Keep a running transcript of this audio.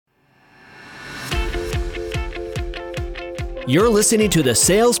You're listening to the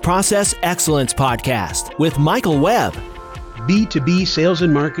Sales Process Excellence Podcast with Michael Webb. B2B sales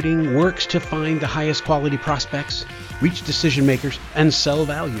and marketing works to find the highest quality prospects, reach decision makers, and sell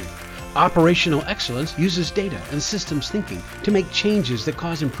value. Operational excellence uses data and systems thinking to make changes that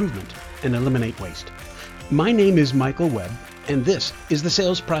cause improvement and eliminate waste. My name is Michael Webb, and this is the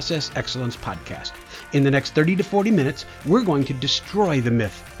Sales Process Excellence Podcast. In the next 30 to 40 minutes, we're going to destroy the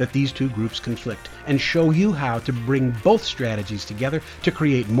myth that these two groups conflict and show you how to bring both strategies together to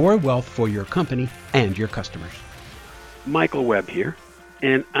create more wealth for your company and your customers. Michael Webb here,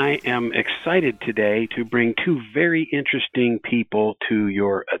 and I am excited today to bring two very interesting people to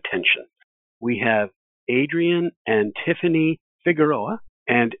your attention. We have Adrian and Tiffany Figueroa,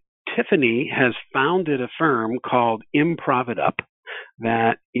 and Tiffany has founded a firm called Improv It Up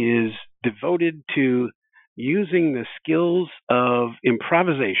that is devoted to using the skills of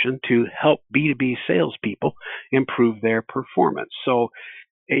improvisation to help B2B salespeople improve their performance. So,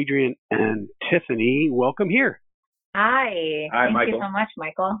 Adrian and Tiffany, welcome here. Hi. Thank Michael. you so much,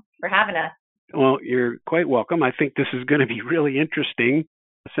 Michael, for having us. Well, you're quite welcome. I think this is going to be really interesting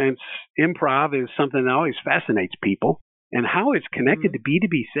since improv is something that always fascinates people. And how it's connected to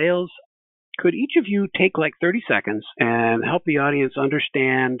B2B sales. Could each of you take like 30 seconds and help the audience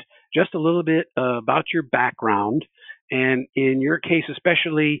understand just a little bit about your background? And in your case,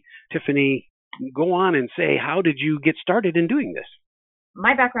 especially, Tiffany, go on and say, how did you get started in doing this?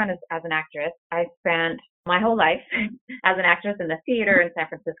 My background is as an actress. I spent my whole life as an actress in the theater in San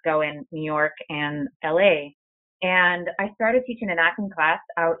Francisco and New York and LA. And I started teaching an acting class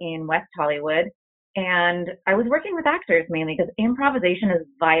out in West Hollywood. And I was working with actors mainly because improvisation is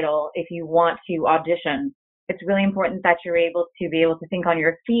vital if you want to audition. It's really important that you're able to think on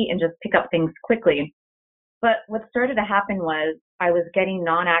your feet and just pick up things quickly. But what started to happen was I was getting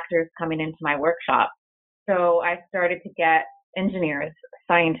non-actors coming into my workshop. So I started to get engineers,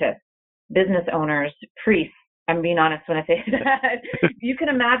 scientists, business owners, priests. I'm being honest when I say that. You can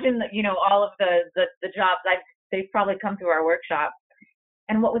imagine that, all of the jobs they've probably come through our workshop.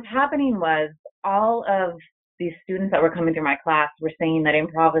 And what was happening was all of these students that were coming through my class were saying that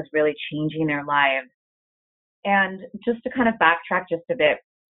improv was really changing their lives. And just to kind of backtrack just a bit,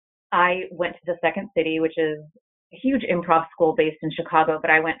 I went to the Second City, which is a huge improv school based in Chicago,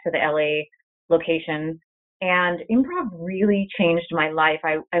 but I went to the LA location. And improv really changed my life.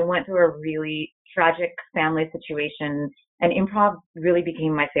 I went through a really tragic family situation, and improv really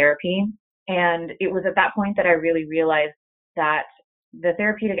became my therapy. And it was at that point that I really realized that the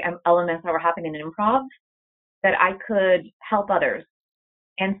therapeutic elements that were happening in improv, that I could help others.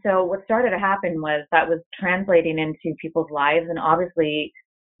 And so what started to happen was that was translating into people's lives and obviously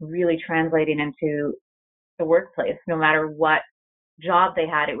really translating into the workplace. No matter what job they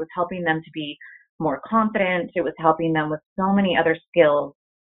had, it was helping them to be more confident. It was helping them with so many other skills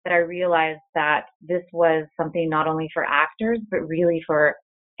that I realized that this was something not only for actors, but really for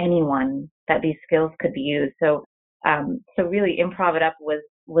anyone, that these skills could be used. So really, Improv It Up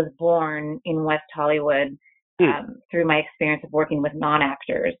was born in West Hollywood through my experience of working with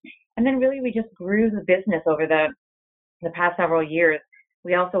non-actors. And then really we just grew the business over the past several years.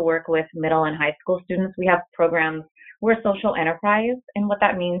 We also work with middle and high school students. We have programs. We're a social enterprise. And what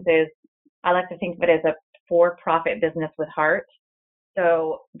that means is I like to think of it as a for-profit business with heart.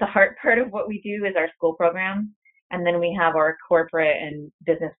 So the heart part of what we do is our school programs. And then we have our corporate and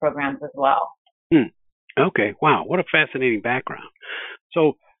business programs as well. Okay. Wow. What a fascinating background.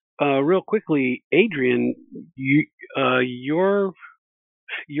 So, real quickly, Adrian, your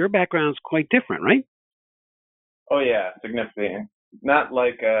background's quite different, right? Oh yeah, significant. Not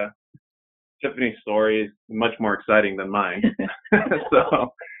like Tiffany's story is much more exciting than mine.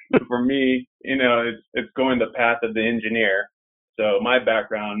 So for me, it's going the path of the engineer. So my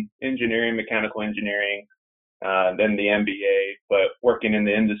background, engineering, mechanical engineering, then the MBA, but working in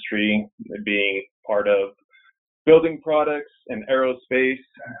the industry, being part of building products and aerospace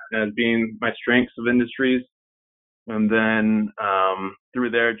as being my strengths of industries. And then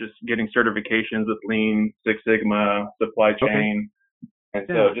through there, just getting certifications with Lean, Six Sigma, supply chain. Okay. And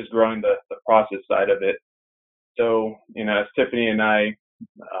so just growing the process side of it. So, as Tiffany and I,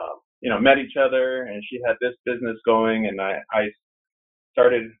 met each other and she had this business going and I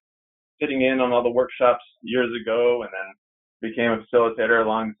started sitting in on all the workshops years ago and then became a facilitator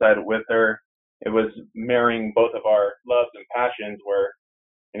alongside with her. It was marrying both of our loves and passions where,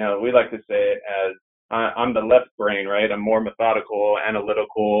 we like to say it as I'm the left brain, right? I'm more methodical,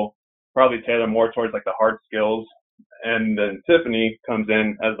 analytical, probably tailor more towards like the hard skills. And then Tiffany comes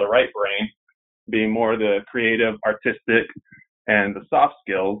in as the right brain, being more the creative, artistic, and the soft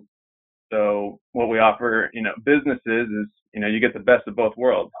skills. So what we offer, businesses is you get the best of both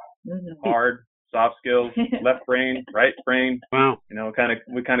worlds. Mm-hmm. Hard, soft skills, left brain, right brain. Wow.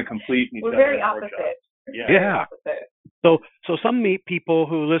 We kind of complete each other. We're very opposite. Yeah. So some people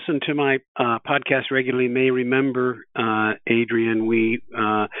who listen to my podcast regularly may remember Adrian. We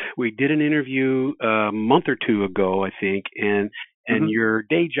did an interview a month or two ago, I think, and your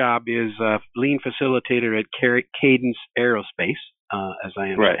day job is lean facilitator at Cadence Aerospace, as I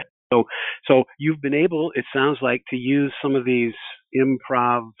understand. Right. So you've been able, it sounds like, to use some of these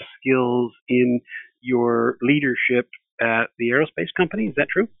improv skills in your leadership at the aerospace company. Is that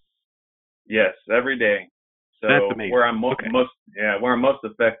true? Yes, every day. So that's amazing. Where I'm most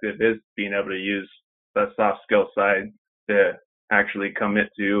effective is being able to use the soft skill side to actually commit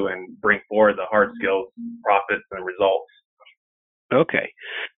to and bring forward the hard skills, profits, and results. Okay.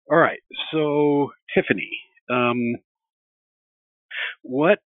 All right. So Tiffany,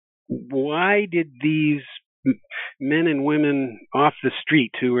 why did these men and women off the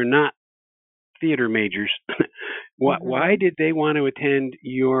street who are not theater majors, why did they want to attend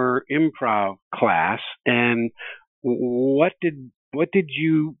your improv class, and what did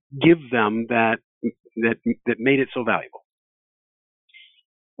you give them that made it so valuable?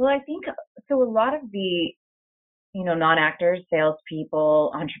 Well, I think so. A lot of the non-actors,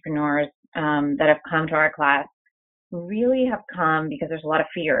 salespeople, entrepreneurs that have come to our class really have come because there's a lot of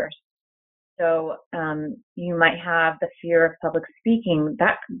fears. So you might have the fear of public speaking.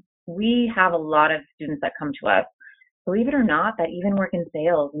 That we have a lot of students that come to us, believe it or not, that even work in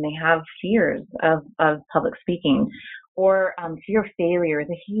sales and they have fears of public speaking, or fear of failure is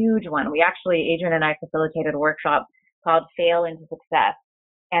a huge one. Adrian and I facilitated a workshop called Fail into Success.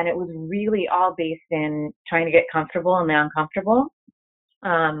 And it was really all based in trying to get comfortable in the uncomfortable.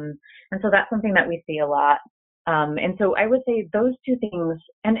 And so that's something that we see a lot. And so I would say those two things,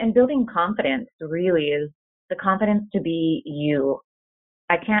 and building confidence really is the confidence to be you.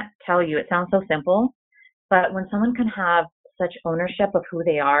 I can't tell you, it sounds so simple, but when someone can have such ownership of who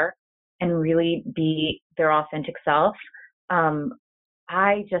they are and really be their authentic self,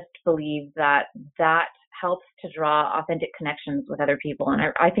 I just believe that helps to draw authentic connections with other people. And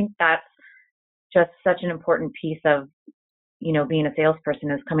I think that's just such an important piece of, being a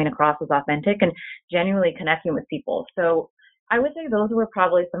salesperson, is coming across as authentic and genuinely connecting with people. So I would say those were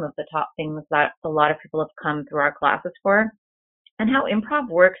probably some of the top things that a lot of people have come through our classes for. And how improv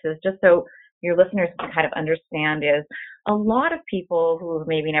works is, just so your listeners can kind of understand, is a lot of people who have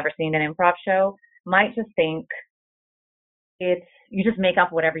maybe never seen an improv show might just think you just make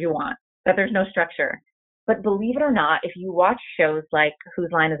up whatever you want, that there's no structure. But believe it or not, if you watch shows like Whose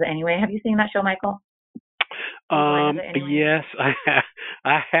Line Is It Anyway? Have you seen that show, Michael? Yes,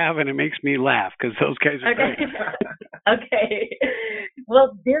 I have, and it makes me laugh because those guys are great. Okay.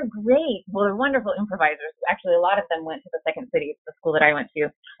 Well, they're great. Well, they're wonderful improvisers. Actually, a lot of them went to the Second City, the school that I went to.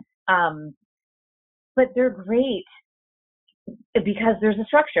 But they're great because there's a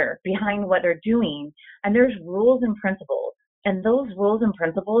structure behind what they're doing, and there's rules and principles. And those rules and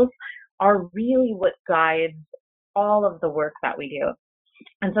principles are really what guides all of the work that we do.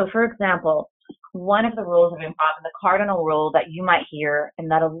 And so, for example, one of the rules of improv, the cardinal rule that you might hear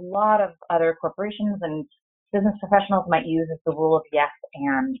and that a lot of other corporations and business professionals might use, is the rule of yes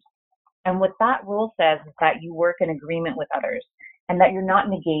and. And what that rule says is that you work in agreement with others and that you're not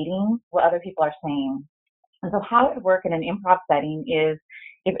negating what other people are saying. And so how it would work in an improv setting is,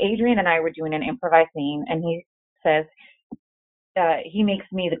 if Adrian and I were doing an improvised scene and he says, he makes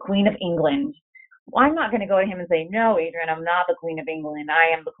me the Queen of England, well, I'm not going to go to him and say, no, Adrian, I'm not the Queen of England.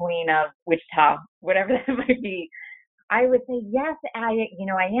 I am the Queen of Wichita, whatever that might be. I would say, yes, I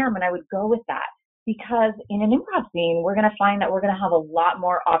am. And I would go with that, because in an improv scene, we're going to find that we're going to have a lot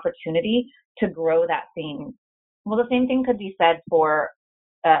more opportunity to grow that scene. Well, the same thing could be said for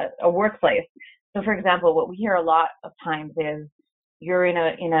a workplace. So, for example, what we hear a lot of times is you're in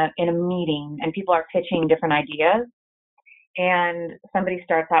a meeting and people are pitching different ideas, and somebody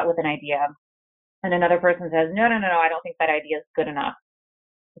starts out with an idea, and another person says, no, I don't think that idea is good enough.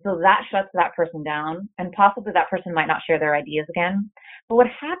 So that shuts that person down, and possibly that person might not share their ideas again. But what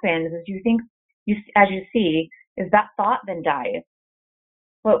happens is as you see, is that thought then dies.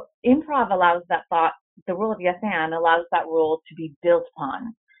 But improv allows that thought, the rule of yes and allows that rule to be built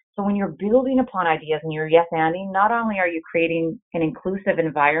upon. So when you're building upon ideas and you're yes anding, not only are you creating an inclusive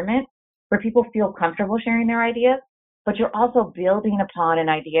environment where people feel comfortable sharing their ideas, but you're also building upon an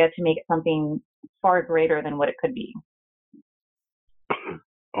idea to make it something far greater than what it could be.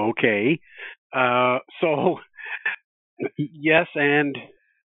 Okay. So, yes, and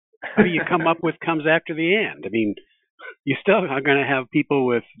what do you come up with comes after the and? I mean, you still are going to have people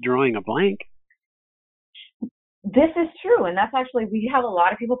with drawing a blank. this is true. And that's actually, we have a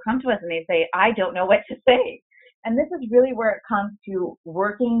lot of people come to us and they say, I don't know what to say. And this is really where it comes to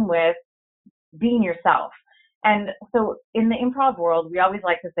working with being yourself. And so in the improv world, we always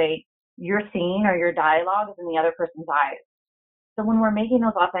like to say your scene or your dialogue is in the other person's eyes. So when we're making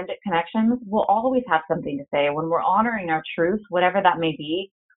those authentic connections, we'll always have something to say. When we're honoring our truth, whatever that may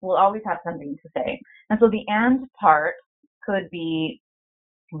be, we'll always have something to say. And so the and part could be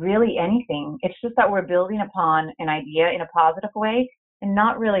really anything. It's just that we're building upon an idea in a positive way and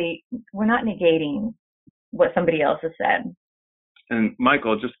we're not negating what somebody else has said. And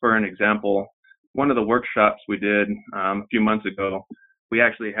Michael, just for an example, one of the workshops we did a few months ago, we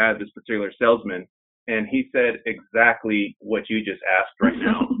actually had this particular salesman, and he said exactly what you just asked right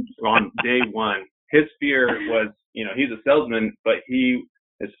now. On day one, his fear was, he's a salesman, but he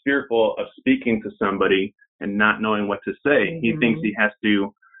is fearful of speaking to somebody and not knowing what to say. Mm-hmm. He thinks he has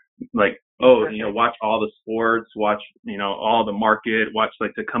to, watch all the sports, watch, all the market,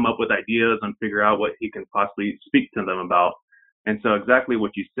 to come up with ideas and figure out what he can possibly speak to them about. And so exactly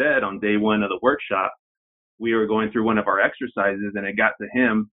what you said on day one of the workshop, we were going through one of our exercises and it got to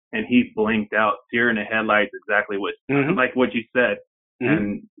him and he blinked out, deer in the headlights, exactly like what you said. Mm-hmm.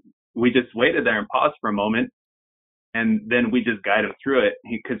 And we just waited there and paused for a moment. And then we just guided him through it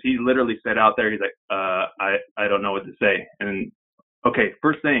because he literally said out there, he's like, I don't know what to say. And okay,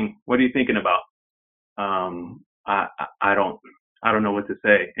 first thing, what are you thinking about? I don't know what to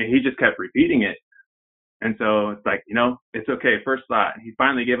say. And he just kept repeating it. And so it's like, it's okay. First thought. He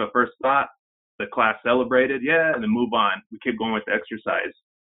finally gave a first thought. The class celebrated, and then move on. We kept going with the exercise.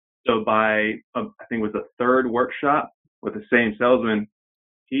 So by, I think it was the third workshop with the same salesman,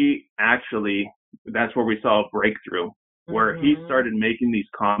 that's where we saw a breakthrough, where he started making these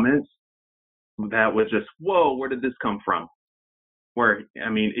comments that was just, whoa, where did this come from? Where,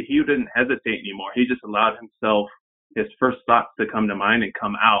 he didn't hesitate anymore. He just allowed himself, his first thoughts to come to mind and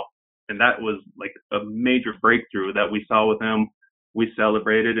come out. And that was like a major breakthrough that we saw with him. We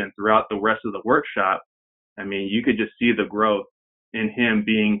celebrated, and throughout the rest of the workshop, you could just see the growth in him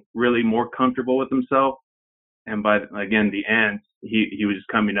being really more comfortable with himself. And by, again, the end, he was just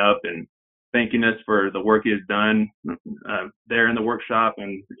coming up and thanking us for the work he has done there in the workshop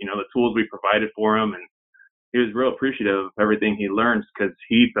and, the tools we provided for him. And he was real appreciative of everything he learned because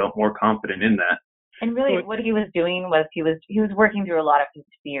he felt more confident in that. And really what he was doing was he was working through a lot of his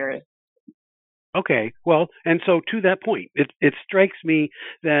fears. Okay, well, and so to that point, it strikes me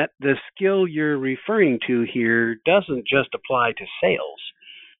that the skill you're referring to here doesn't just apply to sales.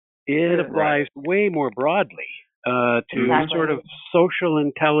 It applies way more broadly to sort of social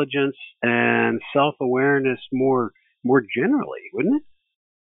intelligence and self-awareness more generally, wouldn't it?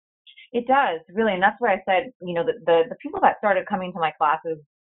 It does, really, and that's why I said, the people that started coming to my classes,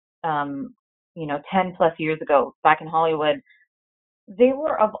 10 plus years ago back in Hollywood, they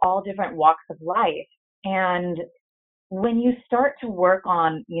were of all different walks of life. And when you start to work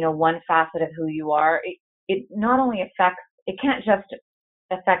on, one facet of who you are, it not only it can't just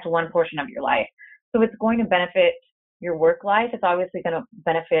affect one portion of your life. So it's going to benefit your work life. It's obviously going to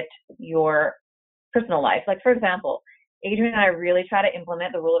benefit your personal life. Like, for example, Adrian and I really try to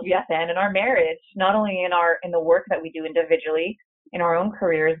implement the rule of yes and in our marriage, not only in the work that we do individually, in our own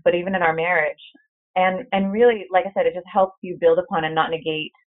careers, but even in our marriage. And really, like I said, it just helps you build upon and not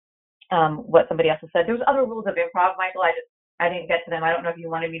negate what somebody else has said. There's other rules of improv, Michael. I didn't get to them. I don't know if you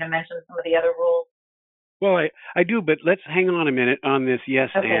wanted me to mention some of the other rules. Well, I do, but let's hang on a minute on this yes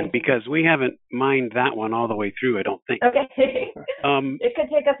and, because we haven't mined that one all the way through, I don't think. Okay. It could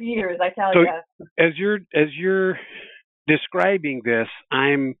take us years, I tell you. As you're describing this,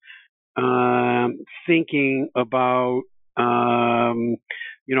 I'm thinking about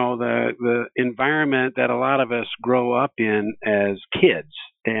the environment that a lot of us grow up in as kids.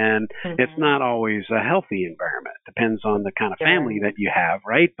 And it's not always a healthy environment. Depends on the kind of family that you have,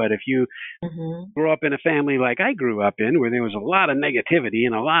 right? But if you grow up in a family like I grew up in, where there was a lot of negativity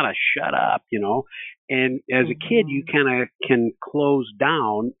and a lot of shut up, and as a kid, you kind of can close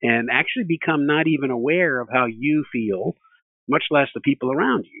down and actually become not even aware of how you feel, much less the people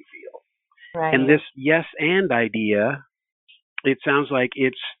around you feel. Right. And this yes and idea, it sounds like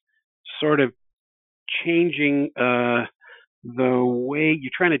it's sort of changing the way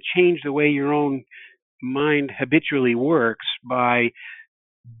you're trying to change the way your own mind habitually works by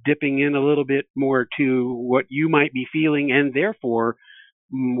dipping in a little bit more to what you might be feeling and therefore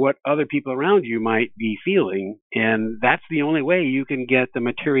what other people around you might be feeling. And that's the only way you can get the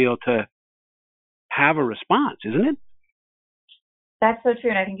material to have a response, isn't it? That's so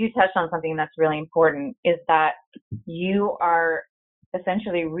true. And I think you touched on something that's really important, is that you are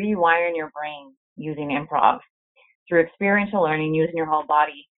essentially rewiring your brain using improv through experiential learning, using your whole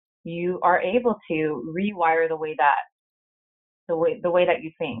body, you are able to rewire the way that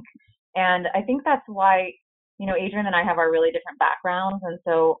you think. And I think that's why, Adrian and I have our really different backgrounds. And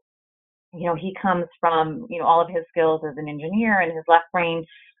so, he comes from, all of his skills as an engineer and his left brain.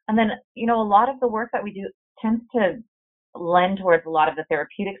 And then, a lot of the work that we do tends to lend towards a lot of the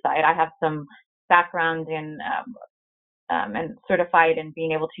therapeutic side. I have some background in and certified in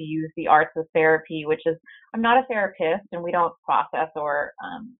being able to use the arts of therapy, which is, I'm not a therapist and we don't process or,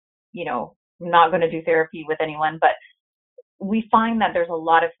 I'm not going to do therapy with anyone, but we find that there's a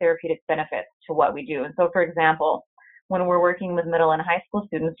lot of therapeutic benefits to what we do. And so, for example, when we're working with middle and high school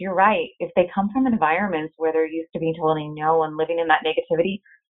students, you're right. If they come from environments where they're used to being told no and living in that negativity,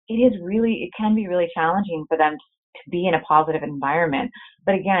 it can be really challenging for them to be in a positive environment.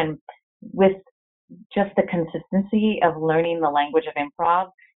 But again, with just the consistency of learning the language of improv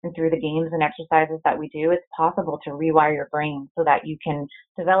and through the games and exercises that we do, it's possible to rewire your brain so that you can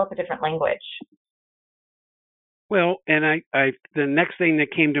develop a different language. Well, and I the next thing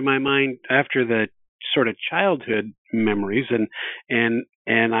that came to my mind after the sort of childhood memories, and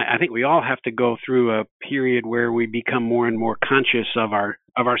I think we all have to go through a period where we become more and more conscious of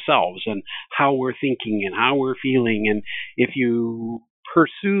ourselves and how we're thinking and how we're feeling. And if you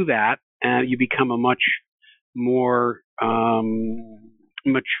pursue that, you become a much more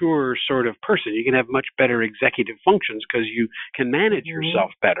mature sort of person. You can have much better executive functions because you can manage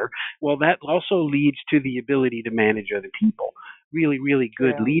yourself better. Well, that also leads to the ability to manage other people. Really, really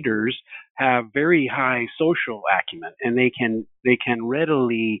good leaders have very high social acumen, and they can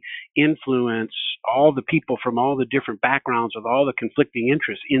readily influence all the people from all the different backgrounds with all the conflicting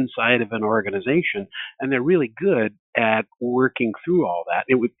interests inside of an organization, and they're really good at working through all that.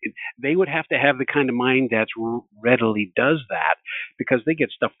 They would have to have the kind of mind that readily does that, because they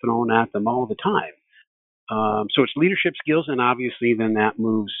get stuff thrown at them all the time. So it's leadership skills, and obviously then that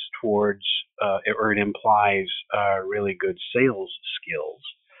moves towards, or it implies really good sales skills.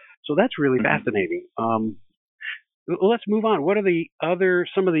 So that's really fascinating. Let's move on. What are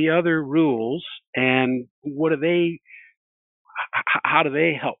some of the other rules, and how do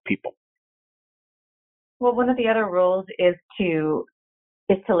they help people? Well, one of the other rules is to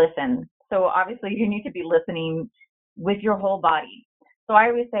listen. So obviously you need to be listening with your whole body. So I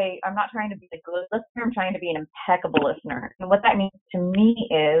always say, I'm not trying to be a good listener, I'm trying to be an impeccable listener. And what that means to me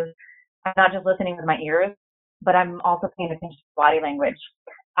is I'm not just listening with my ears, but I'm also paying attention to body language.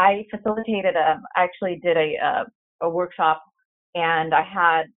 I facilitated, I actually did a workshop, and I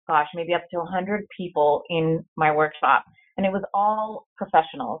had, maybe up to 100 people in my workshop. And it was all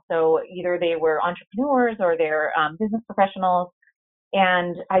professionals. So either they were entrepreneurs or they're business professionals.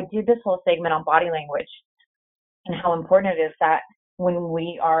 And I did this whole segment on body language and how important it is that when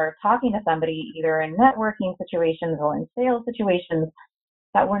we are talking to somebody, either in networking situations or in sales situations,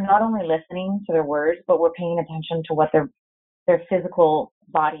 that we're not only listening to their words, but we're paying attention to what their physical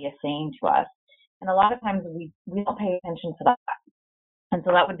body is saying to us. And a lot of times we don't pay attention to that. And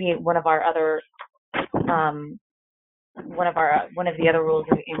so that would be one of our other, one of the other rules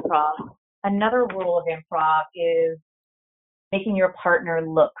of improv. Another rule of improv is making your partner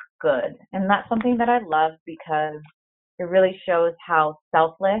look good. And that's something that I love because it really shows how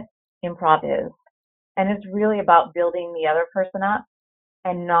selfless improv is. And it's really about building the other person up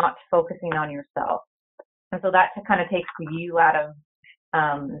and not focusing on yourself. And so that kind of takes you out of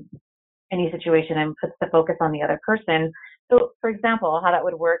any situation and puts the focus on the other person. So, for example, how that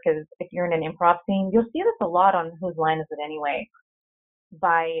would work is if you're in an improv scene, you'll see this a lot on Whose Line Is It Anyway?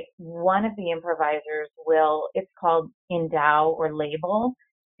 By one of the improvisers it's called endow or label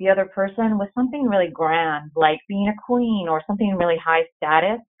the other person with something really grand, like being a queen or something really high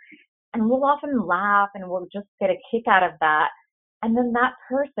status. And we'll often laugh and we'll just get a kick out of that. And then that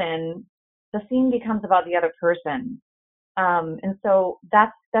person, the scene becomes about the other person. And so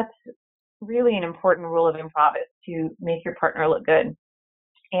that's really an important rule of improv, is to make your partner look good.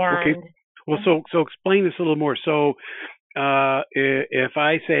 And okay. Well, so explain this a little more. So if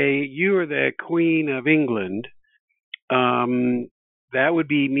I say you are the Queen of England, that would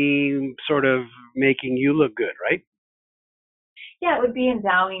be me sort of making you look good, right? Yeah, it would be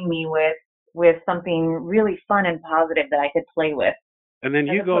endowing me with something really fun and positive that I could play with. And then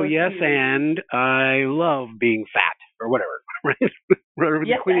you go, yes, and I love being fat, or whatever, right? Whatever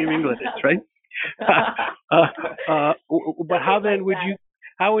the Queen of England is, right? But how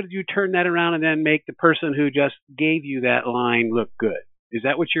would you turn that around and then make the person who just gave you that line look good? Is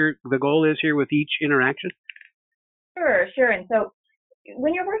that what the goal is here with each interaction? Sure. And so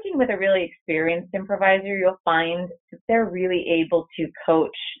when you're working with a really experienced improviser, you'll find that they're really able to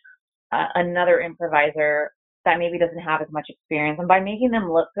coach another improviser that maybe doesn't have as much experience. And by making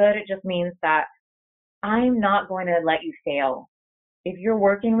them look good, it just means that I'm not going to let you fail. If you're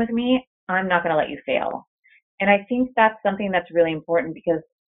working with me, I'm not going to let you fail. And I think that's something that's really important because,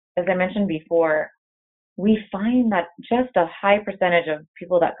 as I mentioned before, we find that just a high percentage of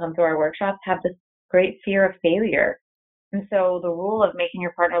people that come through our workshops have this great fear of failure. And so the rule of making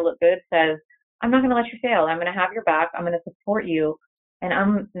your partner look good says, I'm not going to let you fail. I'm going to have your back. I'm going to support you. And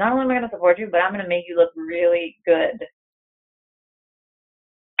I'm not only am I going to support you, but I'm going to make you look really good.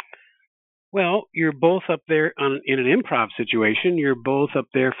 Well, you're both up there in an improv situation. You're both up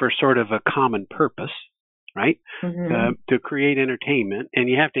there for sort of a common purpose, right? Mm-hmm. To create entertainment, and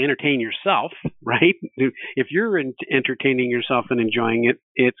you have to entertain yourself, right? If you're entertaining yourself and enjoying it,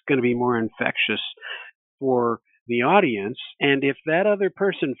 it's going to be more infectious for the audience. And if that other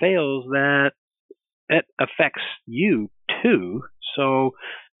person fails, that affects you too. So,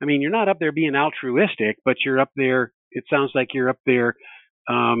 I mean, you're not up there being altruistic, but you're up there. It sounds like you're up there,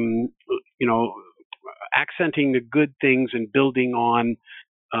 accenting the good things and building on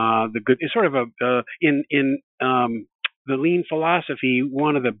the good. It's sort of in the lean philosophy.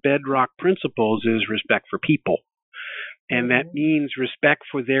 One of the bedrock principles is respect for people, and that means respect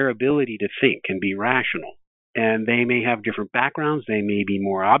for their ability to think and be rational. And they may have different backgrounds. They may be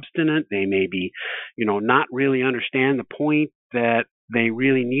more obstinate. They may be, not really understand the point that they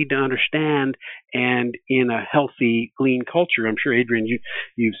really need to understand. And in a healthy, lean culture, I'm sure, Adrian,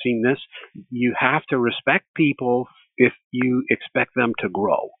 you've seen this, you have to respect people if you expect them to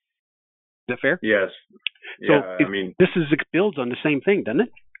grow. Is that fair? Yes. So Yeah, this builds on the same thing, doesn't it?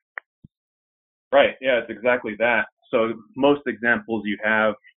 Right. Yeah, it's exactly that. So most examples you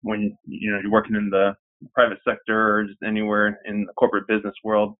have when you're working in the private sector or just anywhere in the corporate business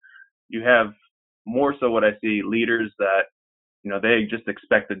world, you have more so what I see leaders that they just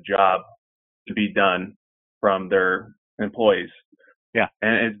expect the job to be done from their employees. Yeah.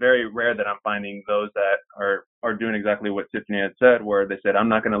 And it's very rare that I'm finding those that are doing exactly what Tiffany had said, where they said, I'm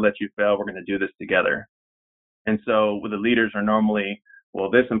not going to let you fail. We're going to do this together. And so the leaders are normally,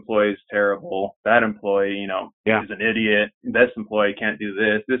 well, this employee is terrible. That employee, is an idiot. This employee can't do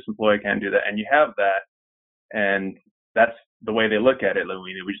this. This employee can't do that. And you have that. And that's the way they look at it. Like,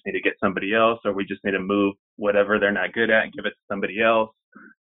 we just need to get somebody else, or we just need to move whatever they're not good at and give it to somebody else.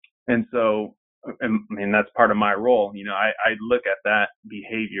 And so, that's part of my role. I look at that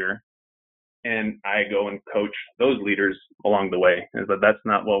behavior and I go and coach those leaders along the way. But that's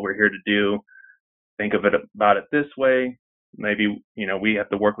not what we're here to do. Think of it about it this way. Maybe, we have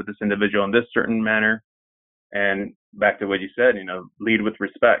to work with this individual in this certain manner. And back to what you said, lead with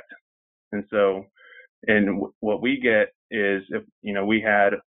respect. And so, and what we get is, if, we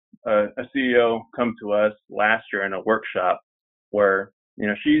had a CEO come to us last year in a workshop where,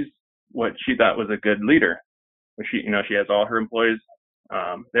 she's what she thought was a good leader. She has all her employees,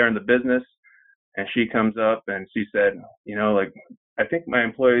 there in the business, and she comes up and she said, I think my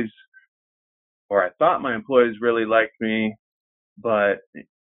employees, or I thought my employees really liked me, but,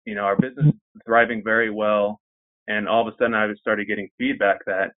 our business is thriving very well. And all of a sudden I started getting feedback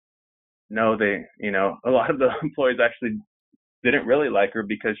that, no, a lot of the employees actually didn't really like her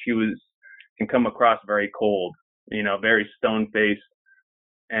because she can come across very cold, very stone-faced.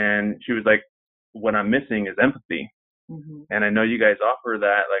 And she was like, what I'm missing is empathy. Mm-hmm. And I know you guys offer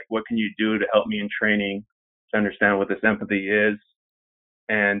that. Like, what can you do to help me in training to understand what this empathy is?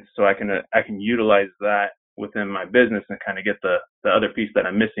 And so I can utilize that within my business and kind of get the other piece that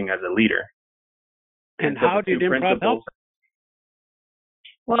I'm missing as a leader. And so how did improv help?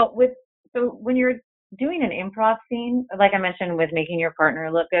 Well, so when you're doing an improv scene, like I mentioned, with making your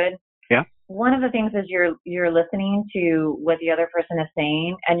partner look good, yeah, one of the things is you're listening to what the other person is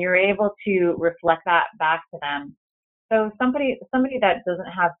saying, and you're able to reflect that back to them. So somebody that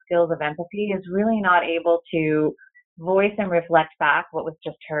doesn't have skills of empathy is really not able to voice and reflect back what was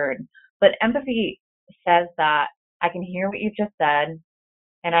just heard. But empathy says that I can hear what you just said,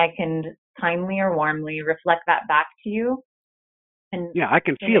 and I can kindly or warmly reflect that back to you. And I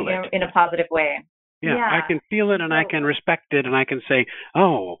can feel it in a positive way. Yeah, I can feel it, and I can respect it, and I can say,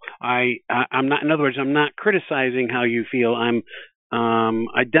 "Oh, I'm not." In other words, I'm not criticizing how you feel. I'm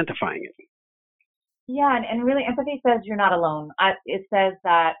identifying it. Yeah, and really, empathy says you're not alone. It says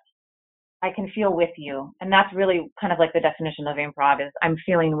that I can feel with you, and that's really kind of like the definition of improv is I'm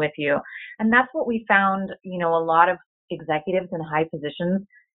feeling with you, and that's what we found. A lot of executives in high positions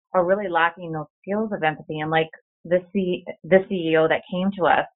are really lacking those skills of empathy, and like the CEO that came to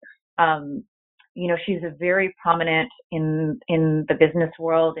us. She's a very prominent in the business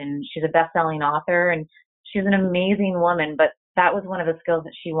world, and she's a best-selling author, and she's an amazing woman. But that was one of the skills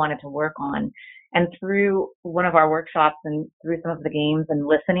that she wanted to work on. And through one of our workshops and through some of the games and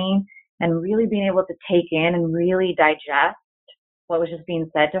listening and really being able to take in and really digest what was just being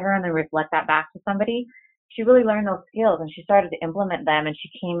said to her and then reflect that back to somebody, she really learned those skills and she started to implement them. And she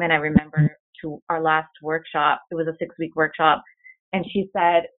came in, I remember, to our last workshop. It was a 6-week workshop. And she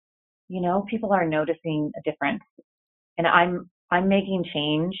said, people are noticing a difference. And I'm making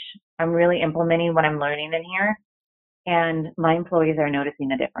change. I'm really implementing what I'm learning in here. And my employees are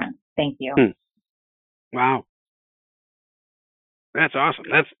noticing a difference. Thank you. Wow. That's awesome.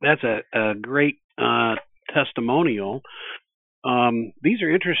 That's a great testimonial. These are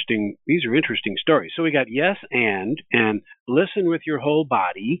interesting stories. So we got yes and listen with your whole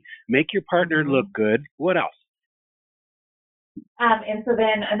body, make your partner look good. What else? And so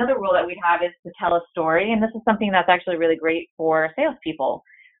then another rule that we have is to tell a story. And this is something that's actually really great for salespeople.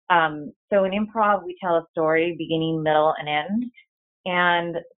 So in improv, we tell a story, beginning, middle, and end.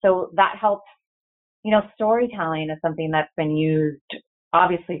 And so that helps, storytelling is something that's been used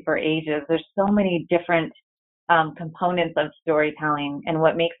obviously for ages. There's so many different components of storytelling and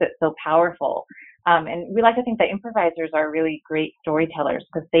what makes it so powerful. And we like to think that improvisers are really great storytellers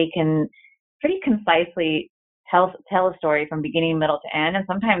because they can pretty concisely tell a story from beginning, middle to end, and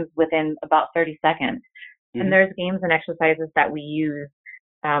sometimes within about 30 seconds. Mm-hmm. And there's games and exercises that we use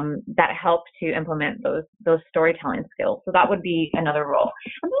that help to implement those storytelling skills. So that would be another rule.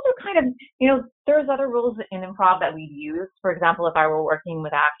 And those are kind of, there's other rules in improv that we use. For example, if I were working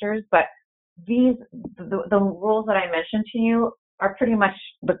with actors, but the rules that I mentioned to you are pretty much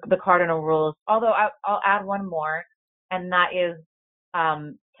the cardinal rules. Although I'll add one more, and that is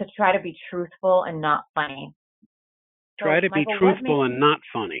to try to be truthful and not funny. Try to be truthful and not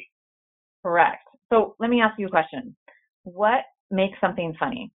funny. Correct. So let me ask you a question. What makes something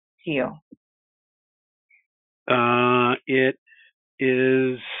funny to you? It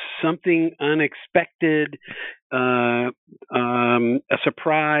is something unexpected, a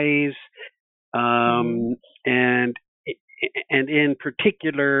surprise, and in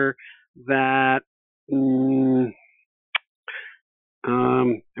particular that, you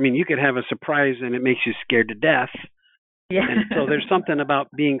could have a surprise and it makes you scared to death. Yeah. And so there's something about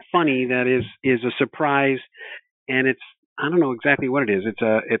being funny that is a surprise, and it's, I don't know exactly what it is.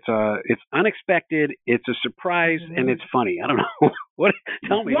 It's unexpected, it's a surprise, and it's funny. I don't know.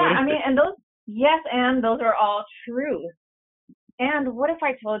 Tell me. Yeah, and those are all truth. And what if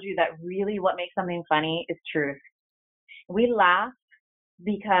I told you that really what makes something funny is truth? We laugh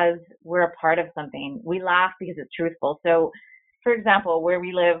because we're a part of something. We laugh because it's truthful. So, for example, where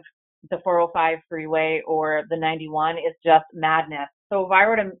we live, the 405 freeway or the 91 is just madness. So if I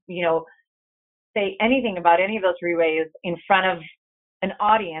were to, say anything about any of those freeways in front of an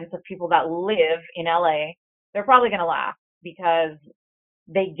audience of people that live in LA, they're probably going to laugh because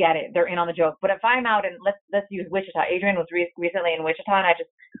they get it. They're in on the joke. But if I'm out and let's use Wichita. Adrian was recently in Wichita, and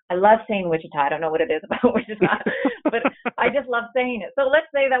I love saying Wichita. I don't know what it is about Wichita, but I just love saying it. So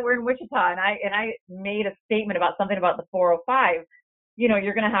let's say that we're in Wichita, and I made a statement about something about the 405.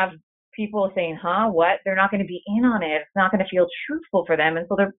 You're going to have people saying, "Huh? What?" They're not going to be in on it. It's not going to feel truthful for them, and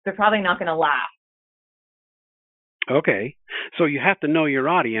so they're probably not going to laugh. Okay. So you have to know your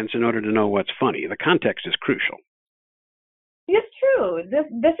audience in order to know what's funny. The context is crucial. It's true.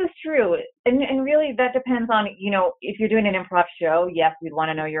 This is true. And really that depends on, if you're doing an improv show, yes, you'd want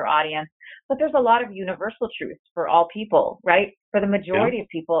to know your audience. But there's a lot of universal truths for all people, right? For the majority of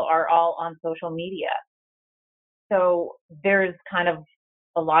people are all on social media. So there's kind of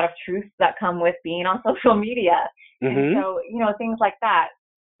a lot of truths that come with being on social media. Mm-hmm. And so, things like that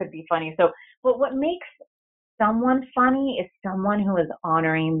could be funny. So, but what makes someone funny is someone who is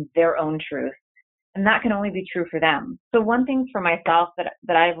honoring their own truth. And that can only be true for them. So one thing for myself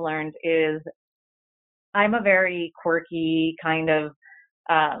that I've learned is I'm a very quirky kind of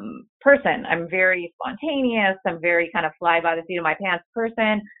person. I'm very spontaneous. I'm very kind of fly by the seat of my pants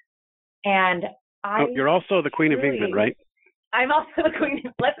person. And you're also the Queen of England, right? I'm also the Queen.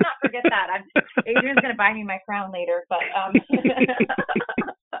 Let's not forget that. Adrian's going to buy me my crown later, but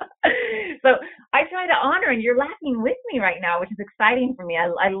so I try to honor, and you're laughing with me right now, which is exciting for me.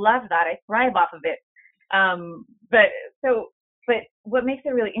 I love that. I thrive off of it. But what makes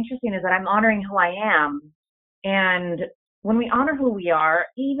it really interesting is that I'm honoring who I am. And when we honor who we are,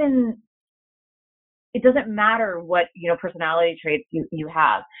 even it doesn't matter what, personality traits you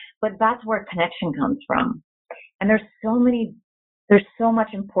have, but that's where connection comes from. And there's so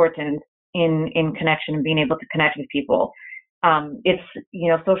much importance in connection and being able to connect with people. It's,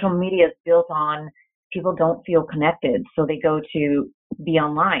 social media is built on people don't feel connected, so they go to be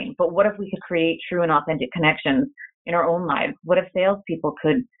online. But what if we could create true and authentic connections in our own lives? What if salespeople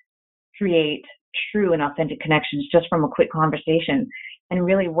could create true and authentic connections just from a quick conversation? And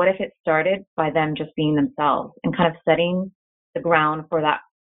really, what if it started by them just being themselves and kind of setting the ground for that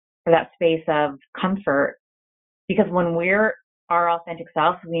space of comfort? Because when we're our authentic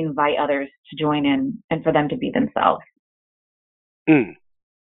self, we invite others to join in and for them to be themselves.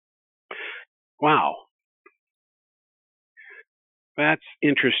 Wow, that's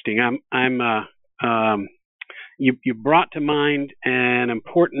interesting. You brought to mind an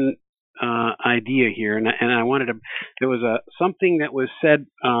important idea here, and I wanted to. There was something that was said.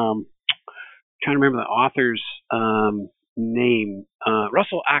 Trying to remember the author's name.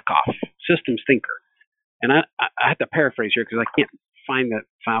 Russell Ackoff, systems thinker, and I have to paraphrase here because I can't find that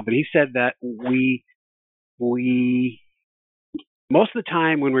file. But he said that we most of the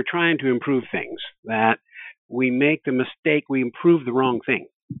time when we're trying to improve things, that we make the mistake, we improve the wrong thing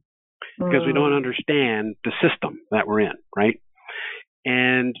because we don't understand the system that we're in, right?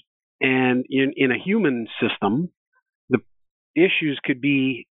 And in a human system, the issues could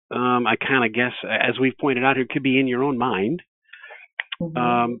be, I kind of guess, as we've pointed out here, could be in your own mind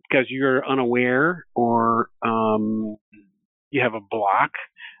because you're unaware or you have a block.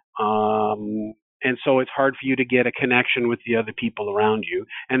 And so it's hard for you to get a connection with the other people around you.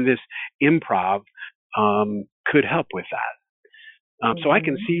 And this improv could help with that. So I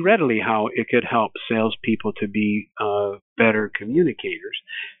can see readily how it could help salespeople to be better communicators.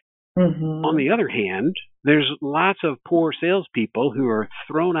 On the other hand, there's lots of poor salespeople who are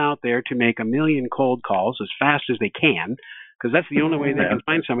thrown out there to make a million cold calls as fast as they can, because that's the only way they can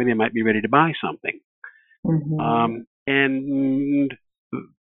find somebody that might be ready to buy something. And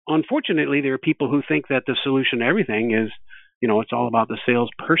unfortunately, there are people who think that the solution to everything is, it's all about the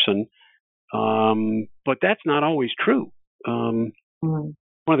salesperson. But that's not always true.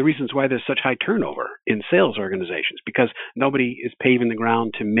 One of the reasons why there's such high turnover in sales organizations, because nobody is paving the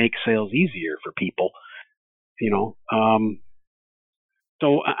ground to make sales easier for people,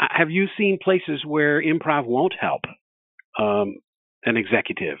 So have you seen places where improv won't help an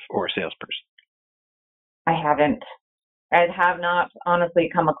executive or a salesperson? I haven't. I have not honestly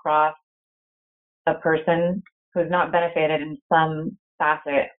come across a person who's not benefited in some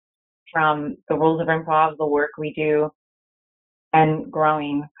facet from the rules of improv, the work we do, and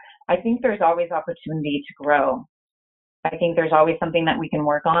growing. I think there's always opportunity to grow. I think there's always something that we can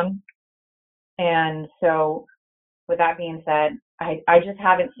work on. And so with that being said, I just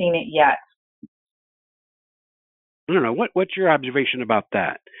haven't seen it yet. I don't know. What's your observation about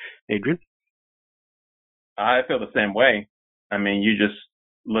that, Adrian? I feel the same way. I mean, you just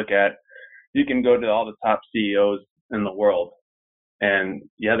you can go to all the top CEOs in the world and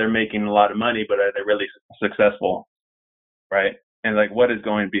they're making a lot of money, but are they really successful? Right? And what is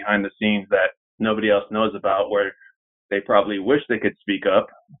going behind the scenes that nobody else knows about, where they probably wish they could speak up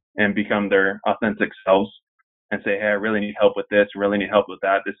and become their authentic selves and say, hey, I really need help with this, really need help with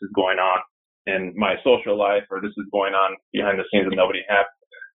that. This is going on in my social life, or this is going on behind the scenes that nobody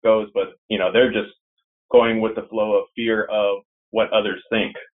goes. But, they're just going with the flow of fear of what others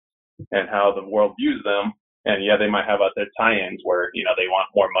think and how the world views them. And they might have out there tie-ins where, they want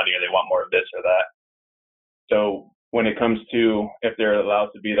more money or they want more of this or that. So when it comes to if they're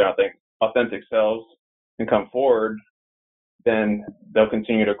allowed to be their authentic selves and come forward, then they'll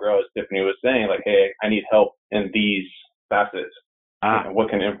continue to grow, as Tiffany was saying, hey, I need help in these facets. What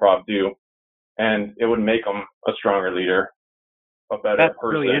can improv do? And it would make them a stronger leader, a better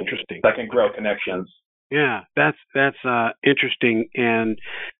person. Really interesting. That can grow connections. Yeah, that's interesting and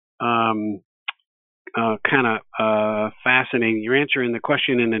kind of fascinating. You're answering the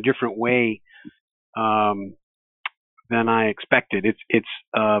question in a different way than I expected.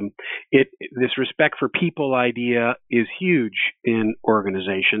 This respect for people idea is huge in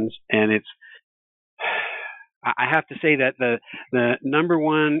organizations, and I have to say that the number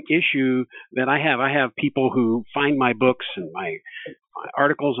one issue that I have people who find my books and my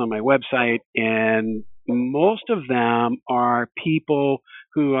articles on my website, and most of them are people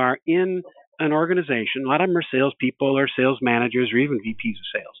who are in an organization. A lot of them are salespeople or sales managers or even VPs of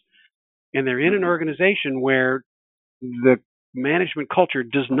sales. And they're in an organization where the management culture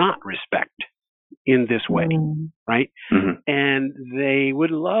does not respect in this way, right? And they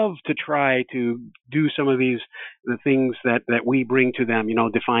would love to try to do some of the things that we bring to them,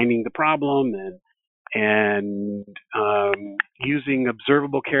 defining the problem and using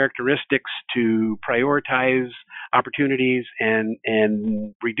observable characteristics to prioritize opportunities and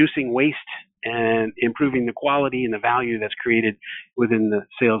reducing waste and improving the quality and the value that's created within the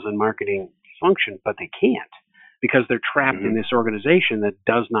sales and marketing function, but they can't because they're trapped in this organization that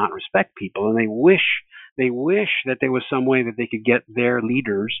does not respect people, and they wish they wish that there was some way that they could get their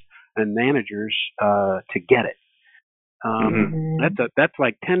leaders and managers to get it. That's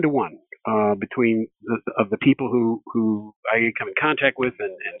like 10 to 1 between the people who I come in contact with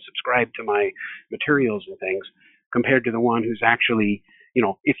and subscribe to my materials and things, compared to the one who's actually,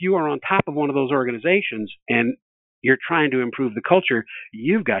 if you are on top of one of those organizations and you're trying to improve the culture,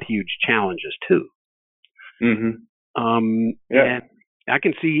 you've got huge challenges too. And I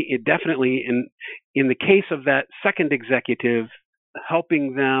can see it definitely in the case of that second executive,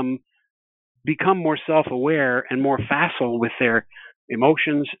 helping them become more self-aware and more facile with their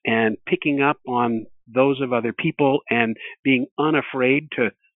emotions and picking up on those of other people and being unafraid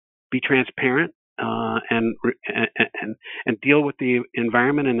to be transparent and deal with the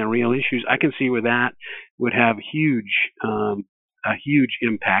environment and the real issues. I can see where that would have a huge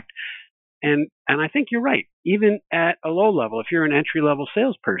impact. And I think you're right. Even at a low level, if you're an entry-level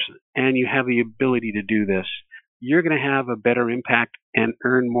salesperson and you have the ability to do this, you're going to have a better impact and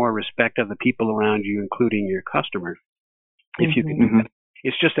earn more respect of the people around you, including your customers, if you can do that.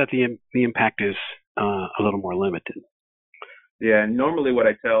 It's just that the impact is a little more limited. Yeah, normally what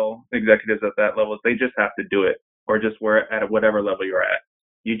I tell executives at that level is they just have to do it, or just at whatever level you're at.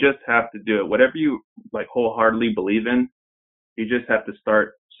 You just have to do it. Whatever you wholeheartedly believe in, you just have to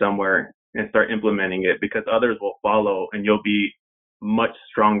start somewhere and start implementing it, because others will follow and you'll be much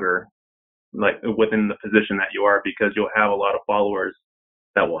stronger within the position that you are, because you'll have a lot of followers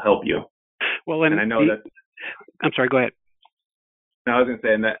that will help you. Well, and I know that. I'm sorry, go ahead. No, I was going to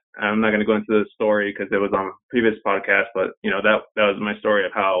say, and that I'm not going to go into the story because it was on a previous podcast, but that was my story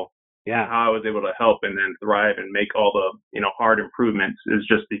of how I was able to help and then thrive and make all the hard improvements, is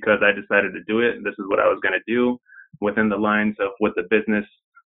just because I decided to do it, and this is what I was going to do within the lines of what the business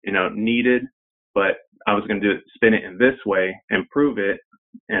needed, but I was going to spin it in this way, improve it,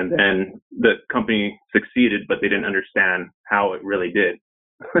 and then the company succeeded, but they didn't understand how it really did.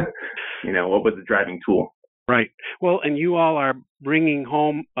 What was the driving tool? Right. Well, and you all are bringing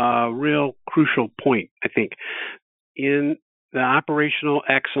home a real crucial point, I think, in the operational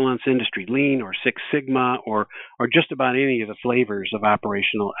excellence industry, Lean or Six Sigma, or just about any of the flavors of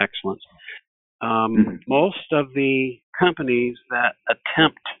operational excellence. Most of the companies that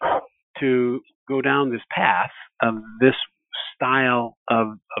attempt to go down this path of this style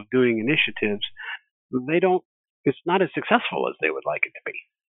of doing initiatives, it's not as successful as they would like it to be.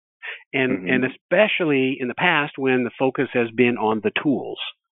 And especially in the past, when the focus has been on the tools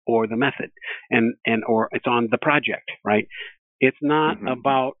or the method or it's on the project, right? It's not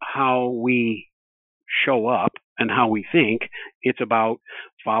about how we show up and how we think. It's about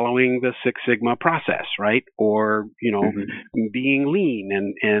following the Six Sigma process, right? Or, being lean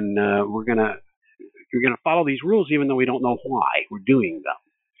and we're going to follow these rules even though we don't know why we're doing them.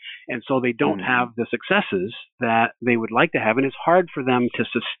 And so they don't have the successes that they would like to have. And it's hard for them to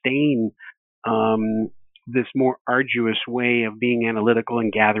sustain this more arduous way of being analytical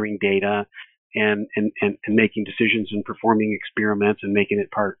and gathering data and making decisions and performing experiments and making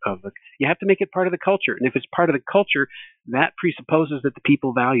it part of you have to make it part of the culture. And if it's part of the culture, that presupposes that the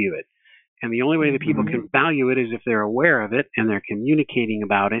people value it. And the only way that people can value it is if they're aware of it and they're communicating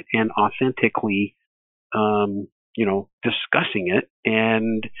about it and authentically discussing it.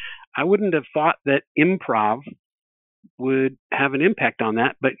 And I wouldn't have thought that improv would have an impact on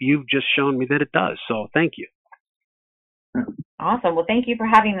that, but you've just shown me that it does. So thank you. Awesome. Well, thank you for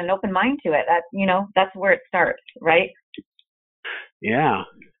having an open mind to it. That's where it starts, right? Yeah.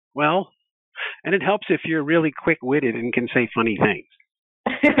 Well, and it helps if you're really quick-witted and can say funny things.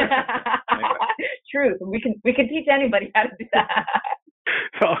 True. We can teach anybody how to do that.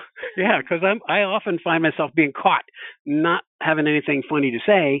 So, yeah, because I often find myself being caught not having anything funny to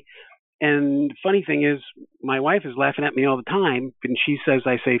say. And the funny thing is, my wife is laughing at me all the time, and she says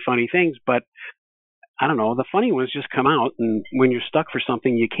I say funny things, but I don't know, the funny ones just come out, and when you're stuck for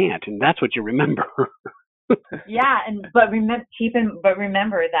something, you can't, and that's what you remember. Yeah, but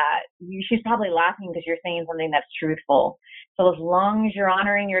remember that she's probably laughing because you're saying something that's truthful. So as long as you're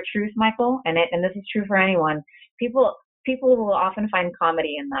honoring your truth, Michael, and this is true for anyone, people will often find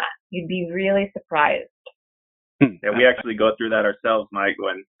comedy in that. You'd be really surprised. Yeah, we actually go through that ourselves, Mike,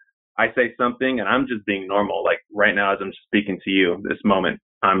 when I say something and I'm just being normal. Like right now, as I'm speaking to you this moment,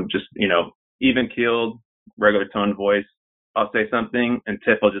 I'm just, even keeled, regular tone voice. I'll say something and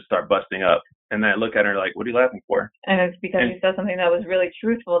Tiff will just start busting up. And then I look at her like, what are you laughing for? And it's because you said something that was really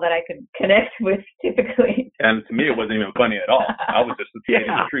truthful that I could connect with typically. And to me, it wasn't even funny at all. I was just stating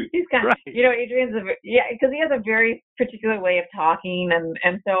the truth. He's kind of, Adrian's because he has a very particular way of talking.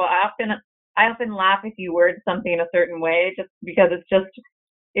 And so I often laugh if you word something a certain way just because it's just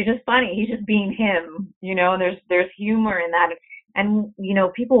it's just funny. He's just being him, and there's humor in that. And,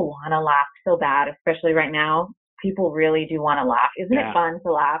 people want to laugh so bad, especially right now. People really do want to laugh. Isn't it fun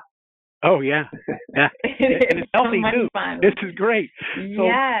to laugh? Oh, yeah. And it's healthy, too. Fun. This is great. So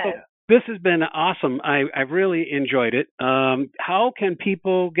this has been awesome. I've really enjoyed it. How can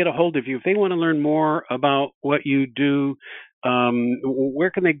people get a hold of you? If they want to learn more about what you do,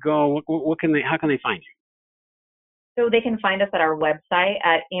 where can they go? How can they find you? So they can find us at our website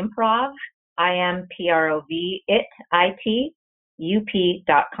at improv,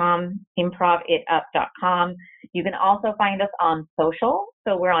 IMPROVIT.com, improvitup.com. You can also find us on social.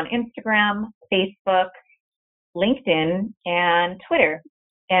 So we're on Instagram, Facebook, LinkedIn, and Twitter.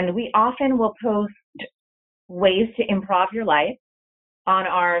 And we often will post ways to improv your life on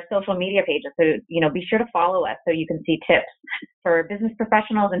our social media pages. So, be sure to follow us so you can see tips for business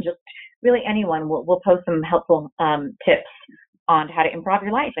professionals and just really anyone. We'll post some helpful tips on how to improv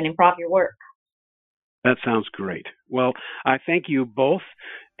your life and improv your work. That sounds great. Well, I thank you both,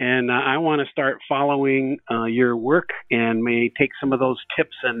 and I want to start following your work and may take some of those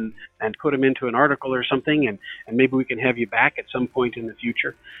tips and put them into an article or something, and maybe we can have you back at some point in the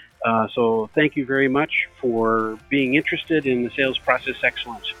future. So thank you very much for being interested in the Sales Process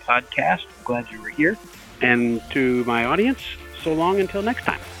Excellence podcast. I'm glad you were here. And to my audience, so long until next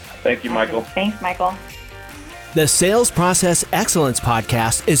time. Thank you, Michael. Thanks, Michael. The Sales Process Excellence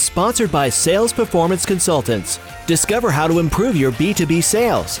podcast is sponsored by Sales Performance Consultants. Discover how to improve your B2B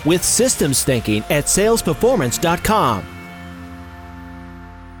sales with systems thinking at salesperformance.com.